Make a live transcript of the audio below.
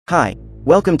Hi,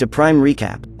 welcome to Prime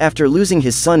Recap. After losing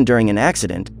his son during an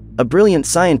accident, a brilliant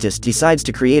scientist decides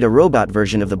to create a robot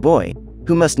version of the boy,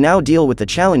 who must now deal with the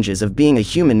challenges of being a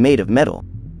human made of metal.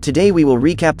 Today we will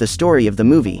recap the story of the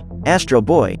movie, Astro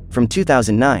Boy, from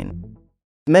 2009.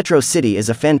 Metro City is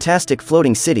a fantastic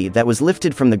floating city that was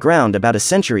lifted from the ground about a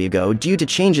century ago due to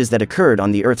changes that occurred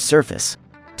on the Earth's surface.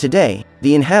 Today,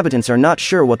 the inhabitants are not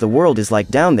sure what the world is like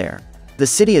down there. The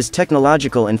city is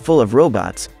technological and full of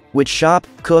robots, which shop,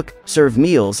 cook, serve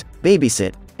meals,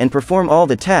 babysit, and perform all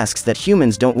the tasks that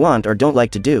humans don't want or don't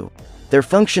like to do. Their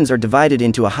functions are divided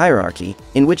into a hierarchy,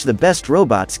 in which the best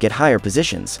robots get higher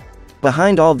positions.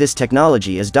 Behind all this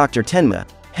technology is Dr. Tenma,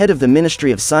 head of the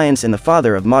Ministry of Science and the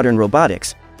father of modern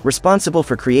robotics, responsible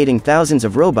for creating thousands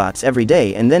of robots every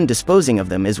day and then disposing of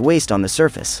them as waste on the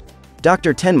surface.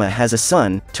 Dr. Tenma has a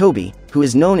son, Toby, who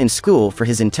is known in school for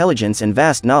his intelligence and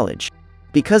vast knowledge.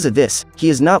 Because of this, he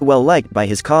is not well liked by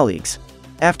his colleagues.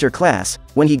 After class,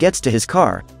 when he gets to his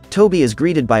car, Toby is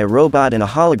greeted by a robot and a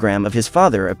hologram of his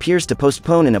father appears to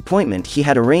postpone an appointment he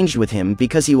had arranged with him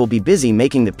because he will be busy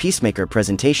making the Peacemaker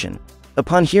presentation.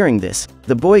 Upon hearing this,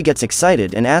 the boy gets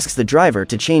excited and asks the driver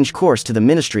to change course to the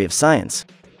Ministry of Science.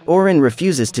 Orin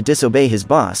refuses to disobey his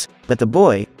boss, but the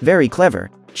boy, very clever,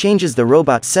 changes the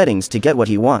robot's settings to get what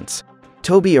he wants.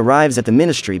 Toby arrives at the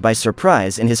ministry by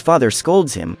surprise and his father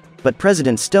scolds him, but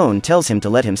President Stone tells him to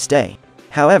let him stay.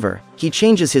 However, he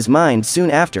changes his mind soon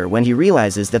after when he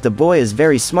realizes that the boy is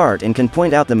very smart and can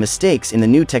point out the mistakes in the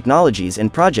new technologies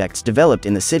and projects developed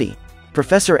in the city.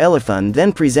 Professor Elephant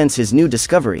then presents his new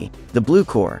discovery, the Blue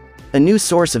Core, a new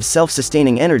source of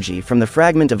self-sustaining energy from the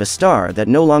fragment of a star that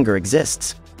no longer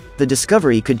exists. The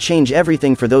discovery could change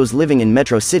everything for those living in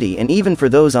Metro City and even for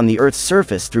those on the Earth's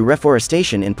surface through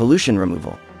reforestation and pollution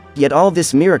removal. Yet all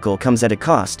this miracle comes at a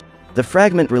cost. The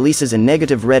fragment releases a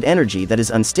negative red energy that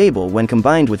is unstable when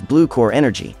combined with blue core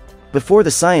energy. Before the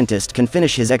scientist can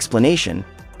finish his explanation,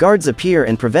 guards appear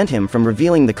and prevent him from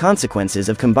revealing the consequences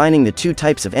of combining the two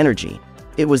types of energy.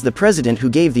 It was the president who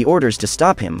gave the orders to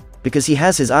stop him, because he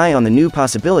has his eye on the new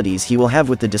possibilities he will have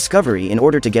with the discovery in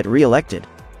order to get re-elected.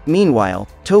 Meanwhile,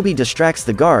 Toby distracts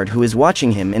the guard who is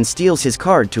watching him and steals his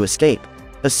card to escape.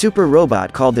 A super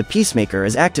robot called the Peacemaker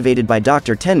is activated by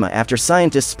Dr. Tenma after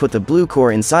scientists put the blue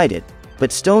core inside it,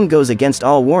 but Stone goes against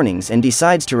all warnings and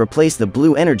decides to replace the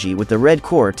blue energy with the red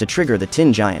core to trigger the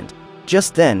Tin Giant.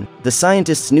 Just then, the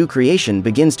scientist's new creation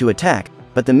begins to attack,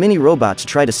 but the mini-robots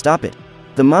try to stop it.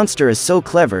 The monster is so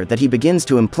clever that he begins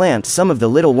to implant some of the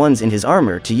little ones in his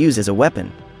armor to use as a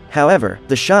weapon. However,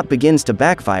 the shot begins to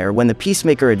backfire when the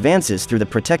Peacemaker advances through the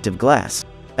protective glass.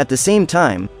 At the same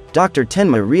time, Dr.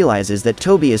 Tenma realizes that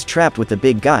Toby is trapped with the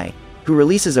big guy, who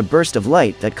releases a burst of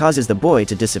light that causes the boy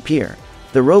to disappear.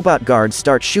 The robot guards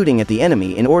start shooting at the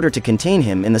enemy in order to contain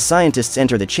him and the scientists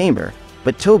enter the chamber,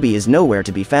 but Toby is nowhere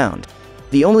to be found.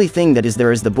 The only thing that is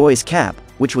there is the boy's cap,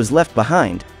 which was left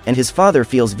behind, and his father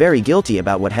feels very guilty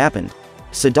about what happened.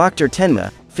 So Dr.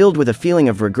 Tenma, filled with a feeling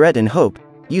of regret and hope,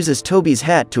 uses Toby's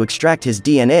hat to extract his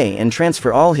DNA and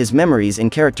transfer all his memories and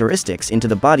characteristics into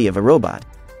the body of a robot.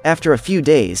 After a few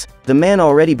days, the man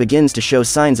already begins to show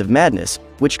signs of madness,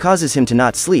 which causes him to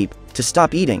not sleep, to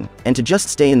stop eating, and to just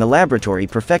stay in the laboratory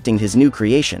perfecting his new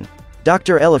creation.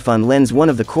 Dr. Elephant lends one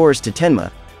of the cores to Tenma,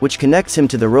 which connects him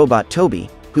to the robot Toby,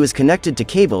 who is connected to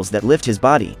cables that lift his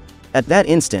body. At that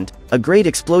instant, a great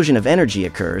explosion of energy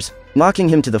occurs, knocking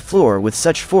him to the floor with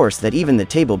such force that even the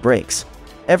table breaks.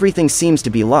 Everything seems to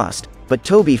be lost, but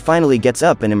Toby finally gets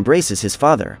up and embraces his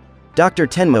father. Dr.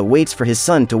 Tenma waits for his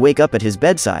son to wake up at his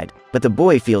bedside, but the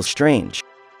boy feels strange.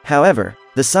 However,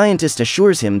 the scientist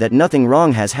assures him that nothing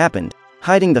wrong has happened,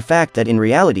 hiding the fact that in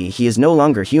reality he is no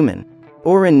longer human.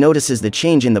 Orin notices the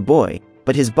change in the boy,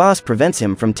 but his boss prevents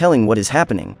him from telling what is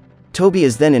happening. Toby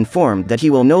is then informed that he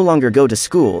will no longer go to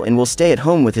school and will stay at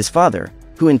home with his father,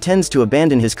 who intends to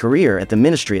abandon his career at the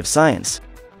Ministry of Science.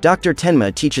 Dr.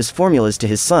 Tenma teaches formulas to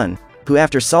his son, who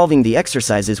after solving the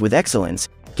exercises with excellence,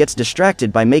 gets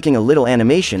distracted by making a little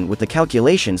animation with the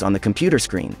calculations on the computer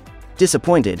screen.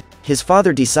 Disappointed, his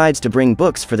father decides to bring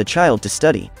books for the child to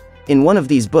study. In one of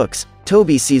these books,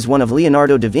 Toby sees one of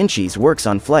Leonardo da Vinci's works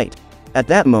on flight. At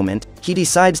that moment, he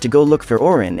decides to go look for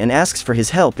Orin and asks for his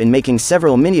help in making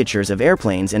several miniatures of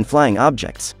airplanes and flying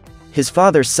objects. His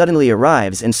father suddenly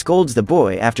arrives and scolds the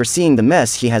boy after seeing the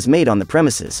mess he has made on the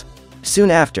premises.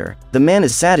 Soon after, the man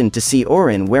is saddened to see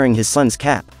Orin wearing his son's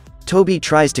cap. Toby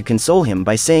tries to console him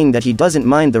by saying that he doesn't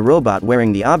mind the robot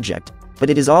wearing the object, but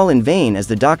it is all in vain as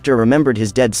the doctor remembered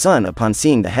his dead son upon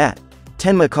seeing the hat.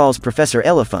 Tenma calls Professor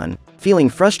Elephant, feeling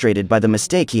frustrated by the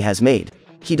mistake he has made.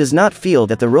 He does not feel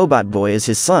that the robot boy is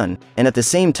his son, and at the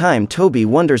same time Toby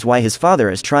wonders why his father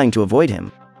is trying to avoid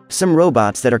him. Some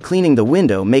robots that are cleaning the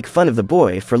window make fun of the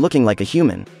boy for looking like a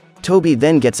human. Toby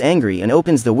then gets angry and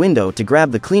opens the window to grab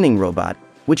the cleaning robot,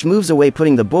 which moves away,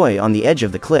 putting the boy on the edge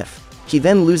of the cliff. He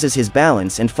then loses his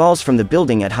balance and falls from the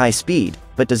building at high speed,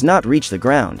 but does not reach the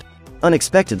ground.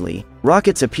 Unexpectedly,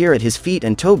 rockets appear at his feet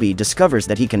and Toby discovers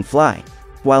that he can fly.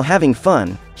 While having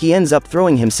fun, he ends up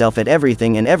throwing himself at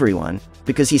everything and everyone,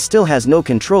 because he still has no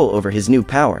control over his new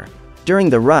power. During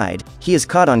the ride, he is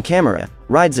caught on camera,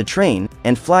 rides a train,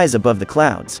 and flies above the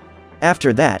clouds.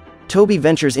 After that, Toby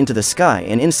ventures into the sky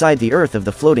and inside the earth of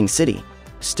the floating city.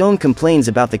 Stone complains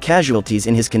about the casualties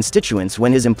in his constituents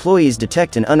when his employees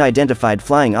detect an unidentified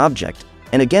flying object,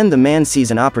 and again the man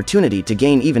sees an opportunity to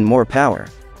gain even more power.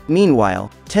 Meanwhile,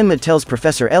 Tenma tells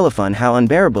Professor Elephant how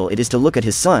unbearable it is to look at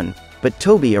his son, but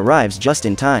Toby arrives just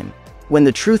in time. When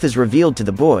the truth is revealed to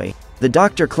the boy, the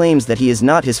doctor claims that he is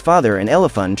not his father and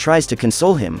Elephant tries to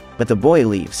console him, but the boy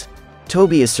leaves.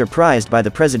 Toby is surprised by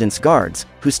the president's guards,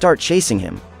 who start chasing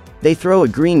him. They throw a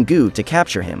green goo to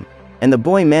capture him, and the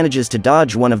boy manages to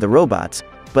dodge one of the robots,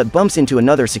 but bumps into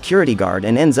another security guard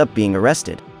and ends up being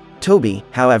arrested. Toby,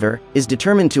 however, is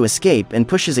determined to escape and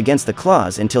pushes against the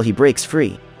claws until he breaks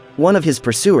free. One of his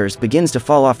pursuers begins to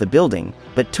fall off the building,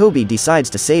 but Toby decides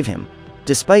to save him.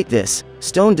 Despite this,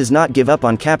 Stone does not give up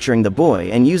on capturing the boy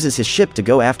and uses his ship to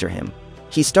go after him.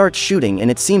 He starts shooting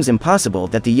and it seems impossible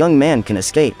that the young man can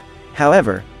escape.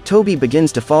 However, Toby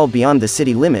begins to fall beyond the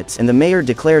city limits and the mayor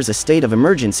declares a state of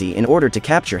emergency in order to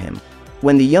capture him.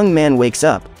 When the young man wakes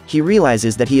up, he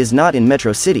realizes that he is not in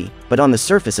Metro City, but on the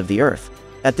surface of the Earth.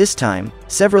 At this time,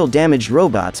 several damaged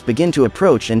robots begin to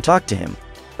approach and talk to him.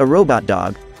 A robot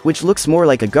dog, which looks more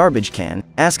like a garbage can,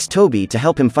 asks Toby to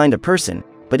help him find a person,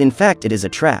 but in fact it is a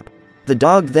trap. The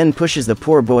dog then pushes the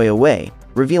poor boy away,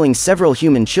 revealing several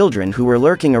human children who were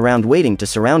lurking around waiting to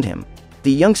surround him.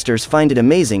 The youngsters find it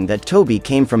amazing that Toby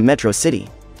came from Metro City.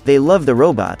 They love the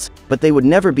robots, but they would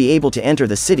never be able to enter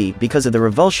the city because of the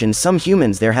revulsion some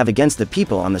humans there have against the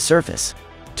people on the surface.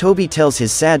 Toby tells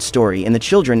his sad story and the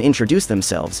children introduce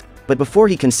themselves, but before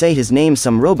he can say his name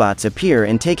some robots appear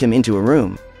and take him into a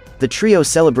room. The trio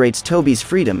celebrates Toby's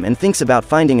freedom and thinks about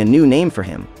finding a new name for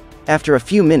him. After a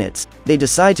few minutes, they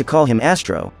decide to call him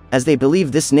Astro, as they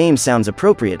believe this name sounds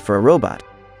appropriate for a robot.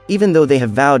 Even though they have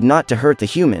vowed not to hurt the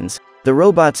humans, the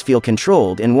robots feel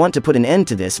controlled and want to put an end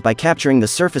to this by capturing the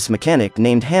surface mechanic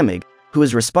named Hamig, who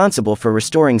is responsible for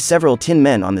restoring several tin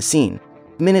men on the scene.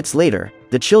 Minutes later,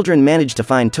 the children manage to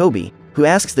find Toby, who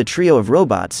asks the trio of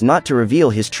robots not to reveal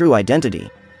his true identity.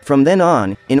 From then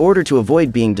on, in order to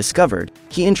avoid being discovered,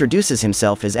 he introduces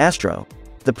himself as Astro.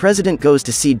 The president goes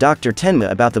to see Dr. Tenma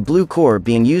about the blue core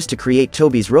being used to create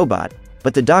Toby's robot,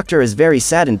 but the doctor is very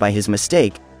saddened by his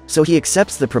mistake, so he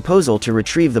accepts the proposal to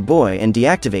retrieve the boy and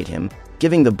deactivate him,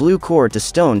 giving the blue core to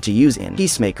Stone to use in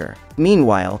Peacemaker.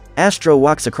 Meanwhile, Astro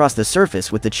walks across the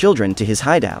surface with the children to his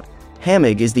hideout.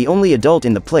 Hamig is the only adult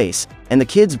in the place, and the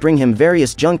kids bring him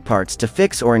various junk parts to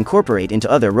fix or incorporate into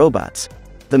other robots.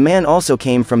 The man also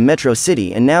came from Metro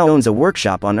City and now owns a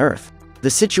workshop on Earth. The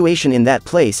situation in that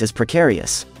place is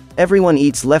precarious. Everyone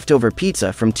eats leftover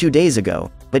pizza from 2 days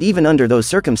ago, but even under those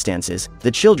circumstances,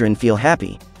 the children feel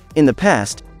happy. In the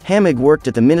past, Hamig worked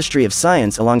at the Ministry of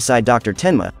Science alongside Dr.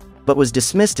 Tenma, but was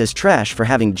dismissed as trash for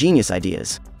having genius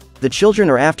ideas. The children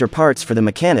are after parts for the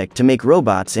mechanic to make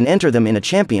robots and enter them in a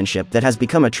championship that has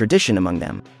become a tradition among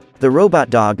them. The robot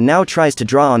dog now tries to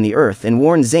draw on the Earth and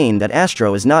warn Zane that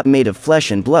Astro is not made of flesh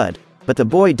and blood, but the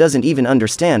boy doesn't even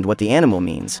understand what the animal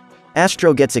means.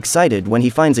 Astro gets excited when he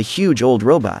finds a huge old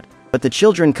robot, but the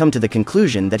children come to the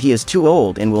conclusion that he is too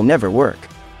old and will never work.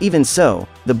 Even so,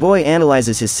 the boy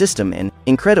analyzes his system and,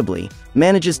 incredibly,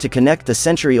 manages to connect the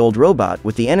century-old robot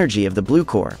with the energy of the blue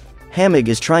core. Hamig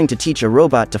is trying to teach a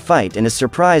robot to fight and is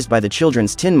surprised by the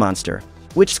children's tin monster,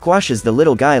 which squashes the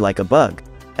little guy like a bug.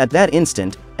 At that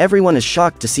instant, everyone is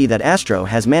shocked to see that Astro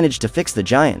has managed to fix the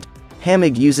giant.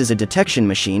 Hamig uses a detection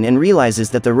machine and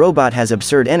realizes that the robot has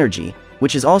absurd energy,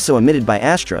 which is also emitted by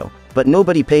Astro, but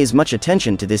nobody pays much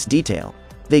attention to this detail.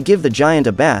 They give the giant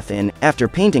a bath and, after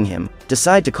painting him,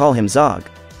 decide to call him Zog.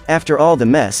 After all the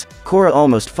mess, Korra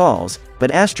almost falls,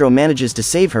 but Astro manages to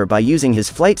save her by using his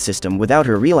flight system without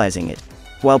her realizing it.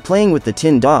 While playing with the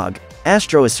tin dog,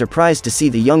 Astro is surprised to see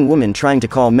the young woman trying to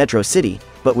call Metro City,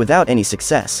 but without any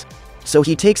success. So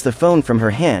he takes the phone from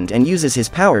her hand and uses his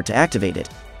power to activate it.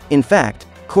 In fact,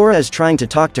 Korra is trying to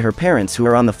talk to her parents who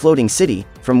are on the floating city,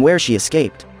 from where she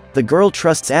escaped. The girl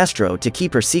trusts Astro to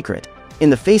keep her secret. In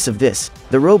the face of this,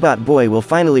 the robot boy will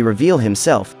finally reveal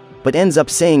himself, but ends up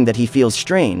saying that he feels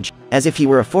strange, as if he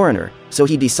were a foreigner, so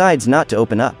he decides not to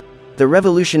open up. The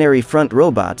Revolutionary Front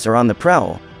robots are on the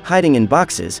prowl, hiding in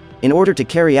boxes, in order to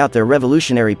carry out their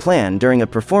revolutionary plan during a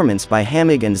performance by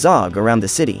Hammig and Zog around the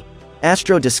city.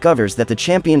 Astro discovers that the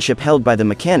championship held by the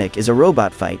mechanic is a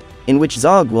robot fight, in which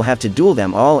Zog will have to duel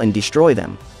them all and destroy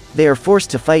them. They are forced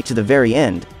to fight to the very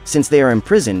end, since they are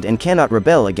imprisoned and cannot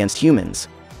rebel against humans.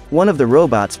 One of the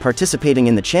robots participating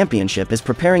in the championship is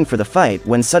preparing for the fight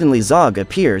when suddenly Zog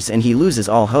appears and he loses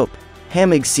all hope.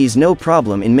 Hammig sees no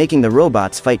problem in making the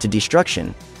robots fight to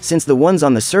destruction, since the ones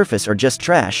on the surface are just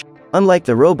trash, unlike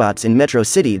the robots in Metro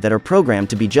City that are programmed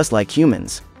to be just like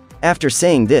humans. After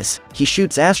saying this, he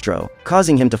shoots Astro,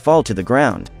 causing him to fall to the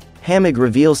ground. Hammig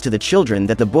reveals to the children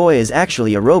that the boy is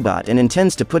actually a robot and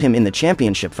intends to put him in the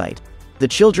championship fight. The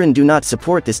children do not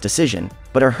support this decision,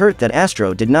 but are hurt that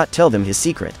Astro did not tell them his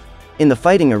secret. In the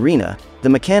fighting arena, the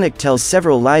mechanic tells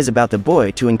several lies about the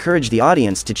boy to encourage the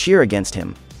audience to cheer against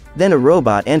him. Then a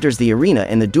robot enters the arena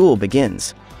and the duel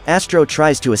begins. Astro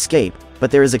tries to escape, but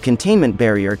there is a containment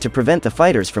barrier to prevent the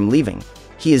fighters from leaving.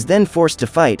 He is then forced to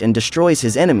fight and destroys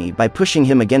his enemy by pushing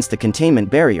him against the containment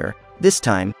barrier. This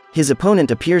time, his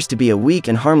opponent appears to be a weak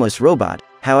and harmless robot.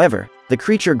 However, the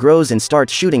creature grows and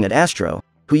starts shooting at Astro,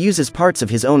 who uses parts of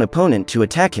his own opponent to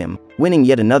attack him, winning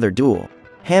yet another duel.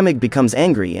 Hammig becomes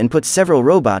angry and puts several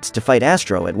robots to fight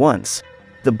Astro at once.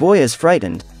 The boy is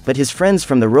frightened, but his friends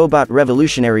from the Robot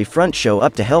Revolutionary Front show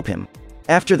up to help him.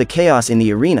 After the chaos in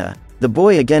the arena, the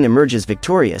boy again emerges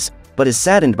victorious, but is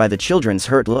saddened by the children's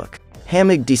hurt look.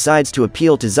 Hammig decides to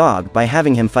appeal to Zog by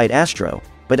having him fight Astro,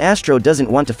 but Astro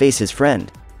doesn't want to face his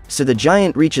friend. So the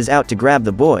giant reaches out to grab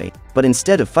the boy, but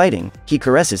instead of fighting, he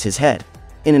caresses his head.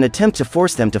 In an attempt to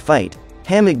force them to fight,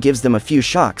 Hammig gives them a few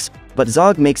shocks, but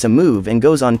Zog makes a move and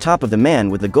goes on top of the man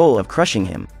with the goal of crushing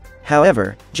him.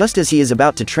 However, just as he is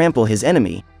about to trample his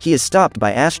enemy, he is stopped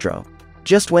by Astro.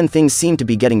 Just when things seem to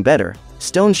be getting better,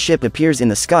 Stone's ship appears in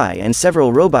the sky and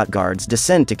several robot guards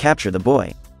descend to capture the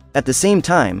boy. At the same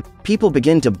time, people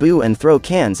begin to boo and throw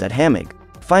cans at Hammig.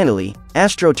 Finally,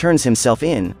 Astro turns himself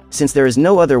in, since there is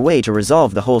no other way to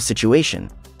resolve the whole situation.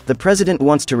 The president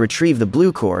wants to retrieve the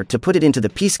blue core to put it into the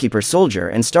Peacekeeper soldier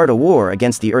and start a war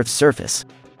against the Earth's surface.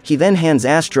 He then hands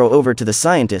Astro over to the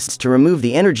scientists to remove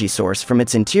the energy source from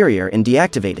its interior and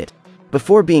deactivate it.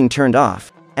 Before being turned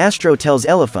off, Astro tells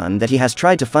Elephun that he has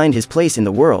tried to find his place in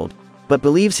the world, but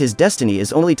believes his destiny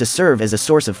is only to serve as a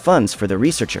source of funds for the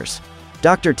researchers.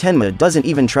 Dr. Tenma doesn't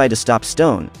even try to stop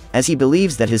Stone, as he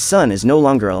believes that his son is no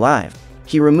longer alive.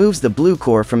 He removes the blue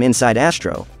core from inside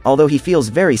Astro, although he feels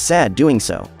very sad doing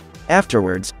so.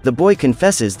 Afterwards, the boy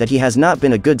confesses that he has not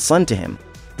been a good son to him.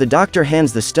 The doctor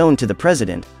hands the stone to the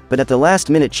president, but at the last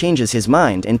minute changes his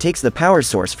mind and takes the power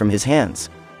source from his hands.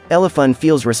 Elephun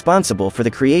feels responsible for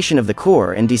the creation of the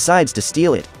core and decides to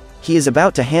steal it. He is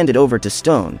about to hand it over to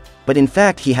Stone, but in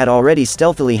fact he had already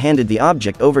stealthily handed the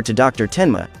object over to Dr.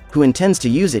 Tenma, who intends to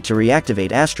use it to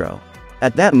reactivate Astro.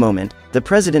 At that moment, the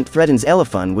president threatens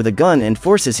Elephun with a gun and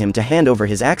forces him to hand over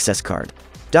his access card.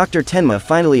 Dr. Tenma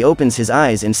finally opens his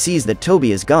eyes and sees that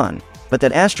Toby is gone, but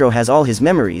that Astro has all his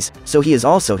memories, so he is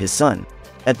also his son.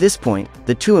 At this point,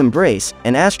 the two embrace,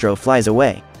 and Astro flies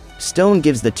away. Stone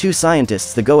gives the two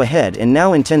scientists the go-ahead and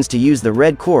now intends to use the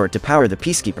red core to power the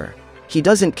Peacekeeper. He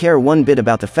doesn't care one bit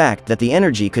about the fact that the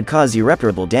energy could cause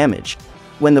irreparable damage.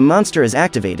 When the monster is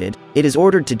activated, it is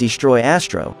ordered to destroy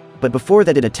Astro, but before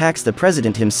that it attacks the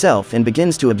president himself and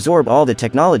begins to absorb all the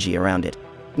technology around it.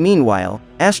 Meanwhile,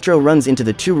 Astro runs into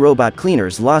the two robot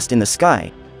cleaners lost in the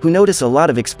sky, who notice a lot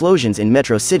of explosions in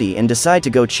Metro City and decide to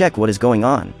go check what is going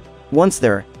on. Once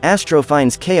there, Astro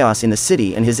finds chaos in the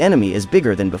city and his enemy is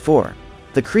bigger than before.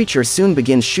 The creature soon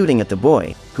begins shooting at the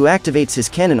boy, who activates his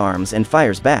cannon arms and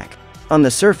fires back. On the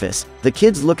surface, the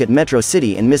kids look at Metro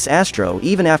City and miss Astro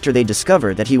even after they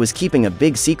discover that he was keeping a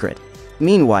big secret.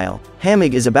 Meanwhile,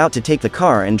 Hammig is about to take the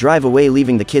car and drive away,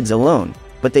 leaving the kids alone,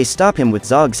 but they stop him with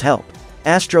Zog's help.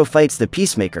 Astro fights the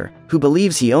Peacemaker, who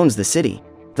believes he owns the city.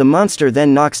 The monster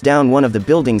then knocks down one of the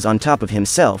buildings on top of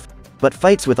himself, but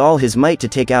fights with all his might to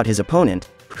take out his opponent,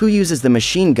 who uses the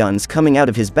machine guns coming out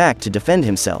of his back to defend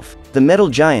himself. The metal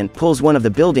giant pulls one of the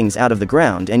buildings out of the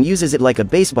ground and uses it like a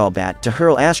baseball bat to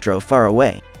hurl Astro far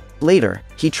away. Later,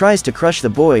 he tries to crush the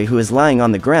boy who is lying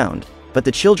on the ground, but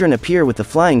the children appear with the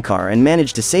flying car and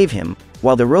manage to save him,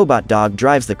 while the robot dog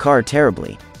drives the car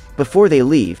terribly. Before they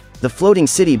leave, the floating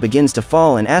city begins to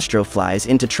fall and Astro flies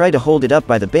in to try to hold it up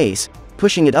by the base,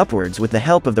 pushing it upwards with the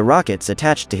help of the rockets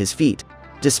attached to his feet.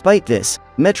 Despite this,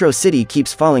 Metro City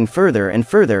keeps falling further and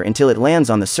further until it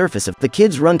lands on the surface of. The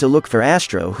kids run to look for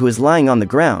Astro, who is lying on the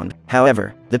ground.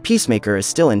 However, the Peacemaker is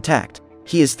still intact.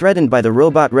 He is threatened by the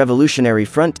Robot Revolutionary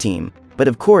Front team, but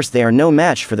of course they are no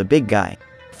match for the big guy.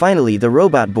 Finally, the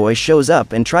robot boy shows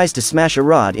up and tries to smash a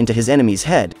rod into his enemy's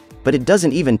head, but it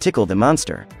doesn't even tickle the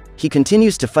monster. He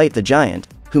continues to fight the giant,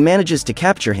 who manages to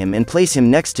capture him and place him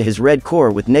next to his red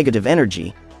core with negative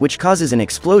energy, which causes an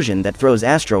explosion that throws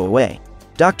Astro away.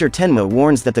 Dr. Tenma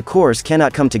warns that the cores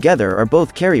cannot come together or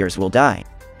both carriers will die.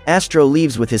 Astro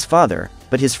leaves with his father,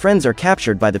 but his friends are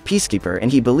captured by the Peacekeeper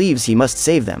and he believes he must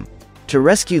save them. To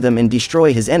rescue them and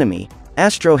destroy his enemy,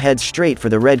 Astro heads straight for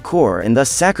the red core and thus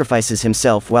sacrifices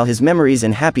himself while his memories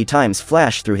and happy times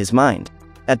flash through his mind.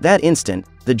 At that instant,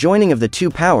 the joining of the two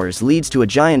powers leads to a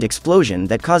giant explosion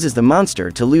that causes the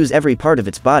monster to lose every part of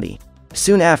its body.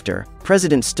 Soon after,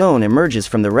 President Stone emerges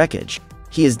from the wreckage.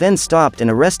 He is then stopped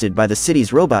and arrested by the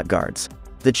city's robot guards.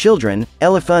 The children,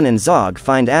 Elefun and Zog,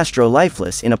 find Astro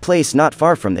lifeless in a place not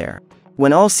far from there.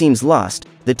 When all seems lost,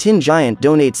 the Tin Giant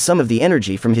donates some of the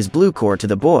energy from his blue core to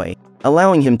the boy,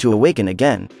 allowing him to awaken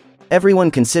again.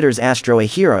 Everyone considers Astro a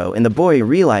hero and the boy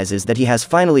realizes that he has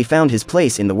finally found his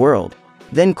place in the world.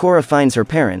 Then Korra finds her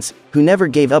parents, who never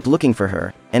gave up looking for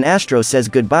her, and Astro says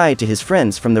goodbye to his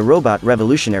friends from the Robot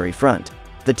Revolutionary Front.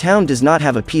 The town does not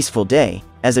have a peaceful day,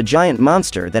 as a giant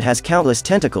monster that has countless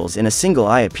tentacles in a single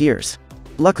eye appears.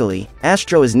 Luckily,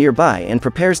 Astro is nearby and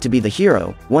prepares to be the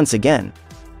hero, once again.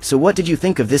 So what did you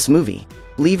think of this movie?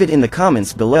 Leave it in the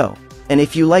comments below. And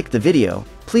if you liked the video,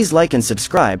 please like and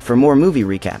subscribe for more movie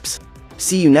recaps.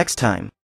 See you next time.